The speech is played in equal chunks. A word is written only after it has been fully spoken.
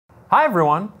Hi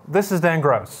everyone, this is Dan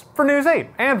Gross for News 8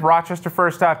 and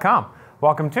RochesterFirst.com.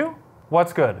 Welcome to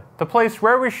What's Good, the place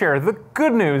where we share the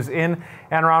good news in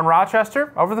and around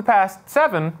Rochester over the past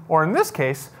 7, or in this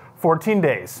case, 14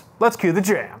 days. Let's cue the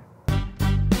jam.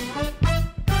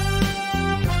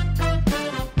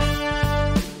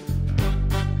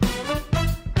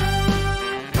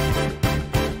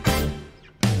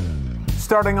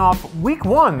 Starting off week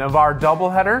 1 of our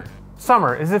doubleheader,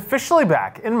 summer is officially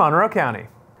back in Monroe County.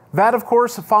 That, of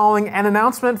course, following an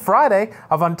announcement Friday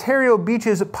of Ontario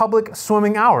Beach's public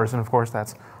swimming hours. And of course,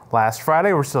 that's last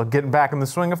Friday. We're still getting back in the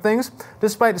swing of things.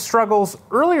 Despite struggles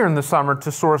earlier in the summer to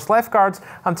source lifeguards,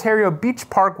 Ontario Beach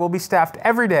Park will be staffed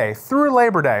every day through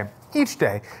Labor Day, each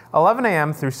day, 11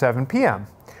 a.m. through 7 p.m.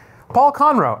 Paul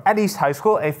Conroe at East High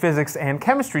School, a physics and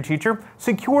chemistry teacher,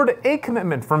 secured a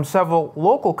commitment from several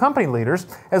local company leaders,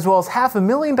 as well as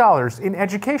 $500,000 in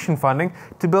education funding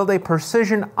to build a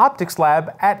precision optics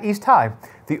lab at East High,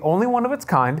 the only one of its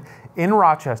kind in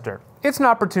Rochester. It's an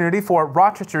opportunity for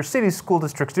Rochester City School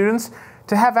District students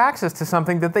to have access to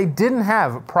something that they didn't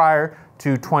have prior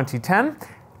to 2010,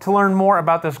 to learn more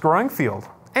about this growing field,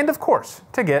 and of course,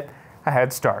 to get a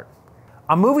head start.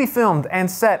 A movie filmed and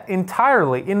set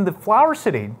entirely in the Flower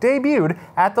City debuted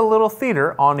at the Little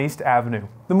Theater on East Avenue.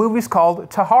 The movie's called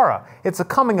Tahara. It's a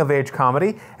coming-of-age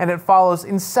comedy, and it follows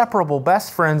inseparable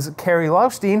best friends Carrie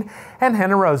Laustein and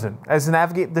Hannah Rosen as they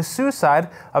navigate the suicide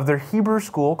of their Hebrew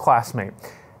school classmate,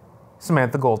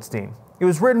 Samantha Goldstein. It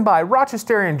was written by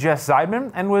Rochesterian Jess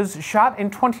Zeidman and was shot in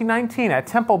 2019 at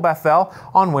Temple Bethel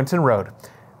on Winton Road.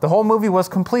 The whole movie was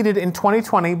completed in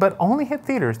 2020, but only hit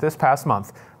theaters this past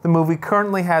month. The movie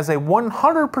currently has a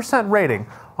 100% rating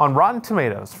on Rotten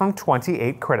Tomatoes from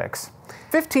 28 critics.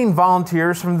 15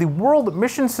 volunteers from the World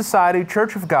Mission Society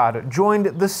Church of God joined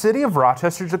the city of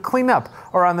Rochester to clean up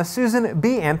around the Susan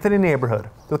B. Anthony neighborhood.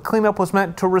 The cleanup was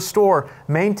meant to restore,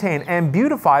 maintain, and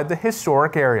beautify the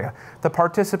historic area. The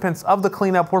participants of the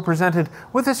cleanup were presented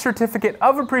with a certificate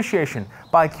of appreciation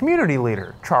by community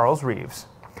leader Charles Reeves.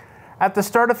 At the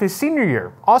start of his senior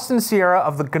year, Austin Sierra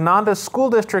of the Gananda School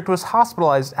District was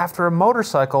hospitalized after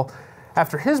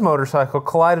his motorcycle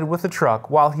collided with a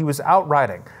truck while he was out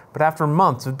riding. But after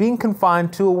months of being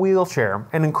confined to a wheelchair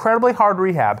and incredibly hard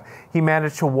rehab, he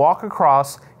managed to walk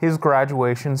across his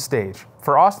graduation stage.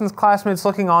 For Austin's classmates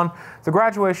looking on, the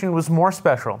graduation was more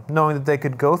special, knowing that they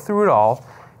could go through it all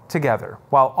together,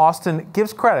 while Austin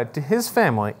gives credit to his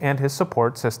family and his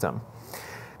support system.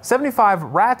 75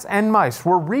 rats and mice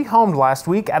were rehomed last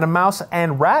week at a mouse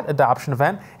and rat adoption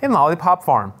event in Lollipop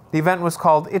Farm. The event was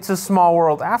called It's a Small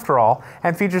World After All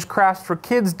and features crafts for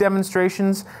kids,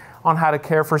 demonstrations on how to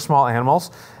care for small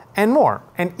animals, and more.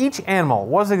 And each animal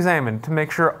was examined to make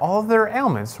sure all of their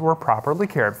ailments were properly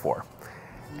cared for.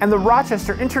 And the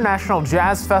Rochester International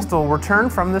Jazz Festival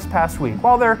returned from this past week.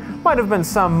 While there might have been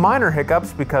some minor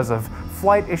hiccups because of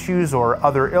flight issues or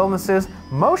other illnesses,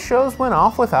 most shows went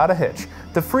off without a hitch.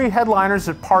 The free headliners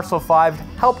at Parcel 5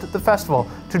 helped the festival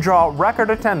to draw record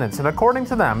attendance, and according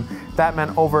to them, that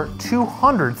meant over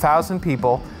 200,000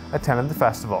 people attended the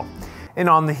festival. And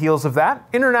on the heels of that,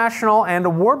 international and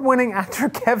award-winning actor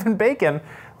Kevin Bacon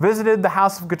visited the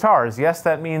House of Guitars. Yes,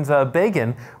 that means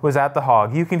Bacon was at the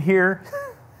Hog. You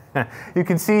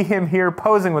can see him here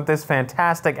posing with this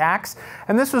fantastic axe,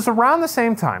 and this was around the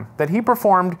same time that he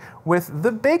performed with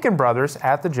the Bacon Brothers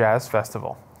at the Jazz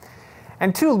Festival.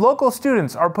 And 2 local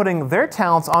students are putting their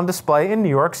talents on display in New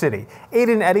York City.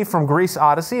 Aiden Eddy from Grease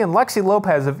Odyssey and Lexi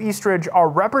Lopez of Eastridge are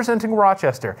representing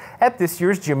Rochester at this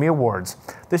year's Jimmy Awards.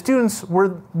 The students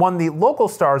won the Local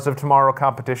Stars of Tomorrow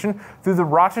competition through the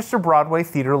Rochester Broadway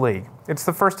Theater League. It's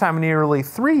the first time in nearly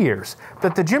 3 years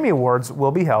that the Jimmy Awards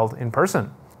will be held in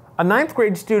person. A 9th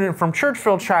grade student from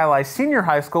Churchville-Chili Senior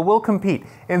High School will compete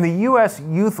in the U.S.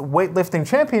 Youth Weightlifting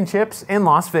Championships in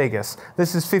Las Vegas.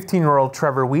 This is 15-year-old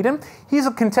Trevor Whedon. He's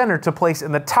a contender to place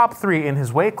in the top 3 in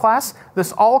his weight class,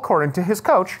 this all according to his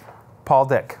coach, Paul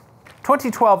Dick.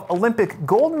 2012 Olympic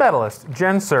gold medalist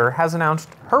Jen Sir has announced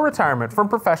her retirement from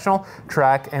professional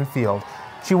track and field.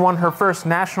 She won her first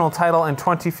national title in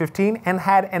 2015 and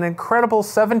had an incredible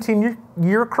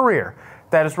 17-year career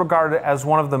that is regarded as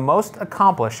one of the most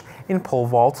accomplished in pole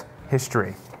vault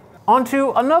history. On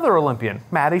to another Olympian,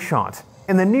 Maddie Shaunt.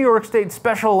 In the New York State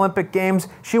Special Olympic Games,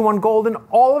 she won gold in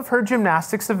all of her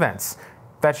gymnastics events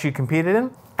that she competed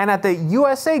in. And at the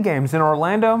USA Games in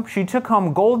Orlando, she took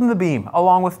home gold in the beam,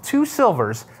 along with 2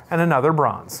 silvers and another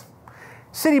bronze.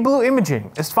 City Blue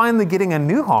Imaging is finally getting a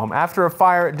new home after a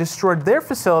fire destroyed their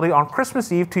facility on Christmas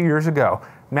Eve 2 years ago.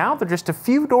 Now they're just a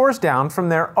few doors down from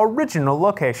their original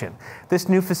location. This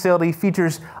new facility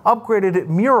features upgraded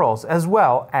murals as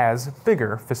well as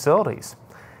bigger facilities.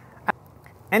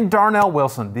 And Darnell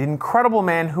Wilson, the incredible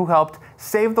man who helped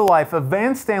save the life of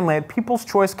Van Stanley at People's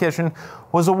Choice Kitchen,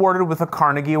 was awarded with a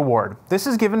Carnegie Award. This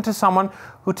is given to someone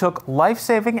who took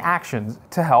life-saving actions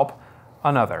to help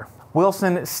another.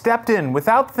 Wilson stepped in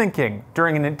without thinking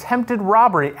during an attempted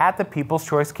robbery at the People's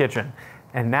Choice Kitchen.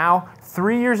 And now,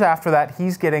 3 years after that,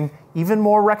 he's getting even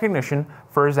more recognition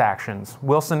for his actions.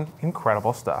 Wilson,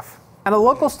 incredible stuff. And a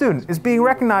local student is being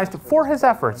recognized for his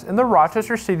efforts in the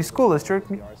Rochester City School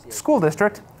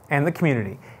District and the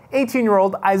community.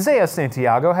 18-year-old Isaiah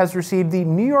Santiago has received the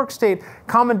New York State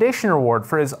Commendation Award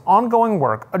for his ongoing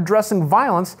work addressing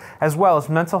violence as well as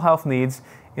mental health needs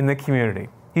in the community.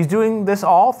 He's doing this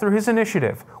all through his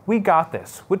initiative, We Got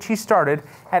This, which he started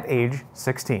at age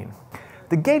 16.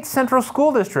 The Gates Central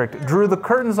School District drew the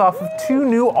curtains off of 2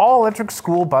 new all-electric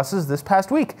school buses this past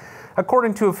week.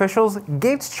 According to officials,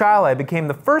 Gates Chile became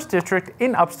the first district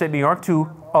in upstate New York to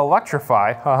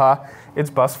electrify its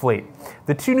bus fleet.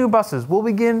 The 2 new buses will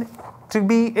begin to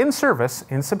be in service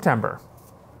in September.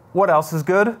 What else is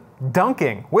good?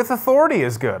 Dunking with authority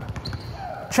is good.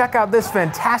 Check out this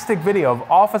fantastic video of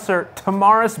Officer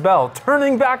Tamaris Bell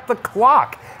turning back the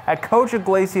clock at Coach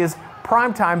Iglesias'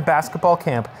 primetime basketball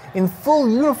camp. In full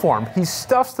uniform, he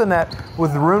stuffs the net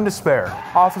with room to spare.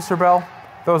 Officer Bell,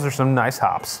 those are some nice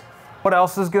hops. What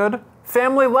else is good?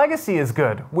 Family legacy is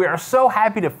good. We are so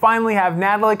happy to finally have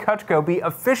Natalie Kutchko be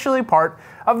officially part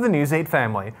of the News 8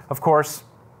 family. Of course,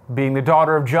 being the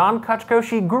daughter of John Kutchko,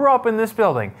 she grew up in this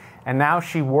building, and now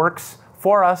she works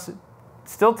for us,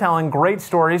 still telling great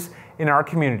stories in our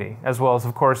community, as well as,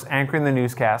 of course, anchoring the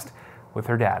newscast with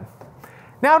her dad.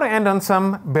 Now to end on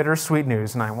some bittersweet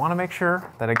news, and I want to make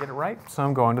sure that I get it right, so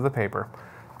I'm going to the paper.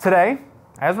 Today,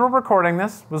 as we're recording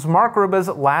this, was Mark Gruba's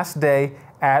last day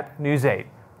at News 8.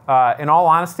 In all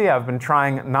honesty, I've been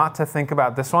trying not to think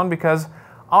about this one because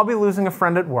I'll be losing a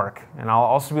friend at work, and I'll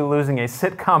also be losing a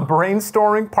sitcom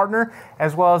brainstorming partner,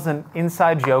 as well as an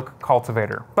inside joke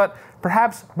cultivator. But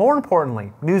perhaps more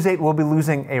importantly, News 8 will be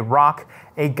losing a rock,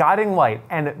 a guiding light,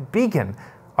 and beacon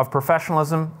of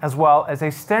professionalism, as well as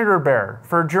a standard bearer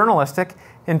for journalistic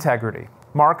integrity.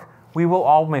 Mark, we will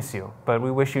all miss you, but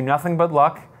we wish you nothing but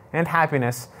luck and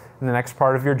happiness in the next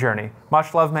part of your journey.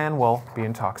 Much love, man. We'll be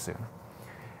in talk soon.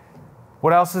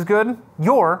 What else is good?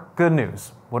 Your good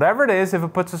news. Whatever it is, if it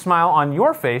puts a smile on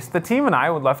your face, the team and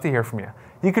I would love to hear from you.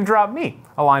 You can drop me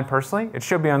a line personally. It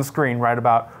should be on screen right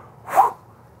about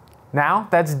now.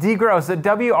 That's dgross at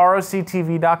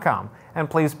WROCTV.com. And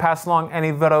please pass along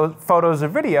any photos or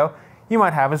video you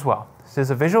might have as well. This is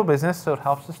a visual business, so it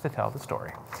helps us to tell the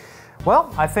story.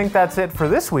 Well, I think that's it for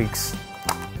this week's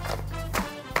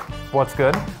What's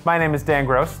Good. My name is Dan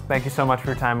Gross. Thank you so much for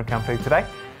your time and company today.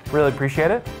 Really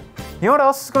appreciate it. You know what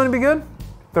else is going to be good?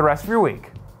 The rest of your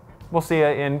week. We'll see you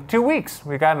in 2 weeks.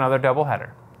 We've got another doubleheader.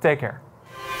 Take care.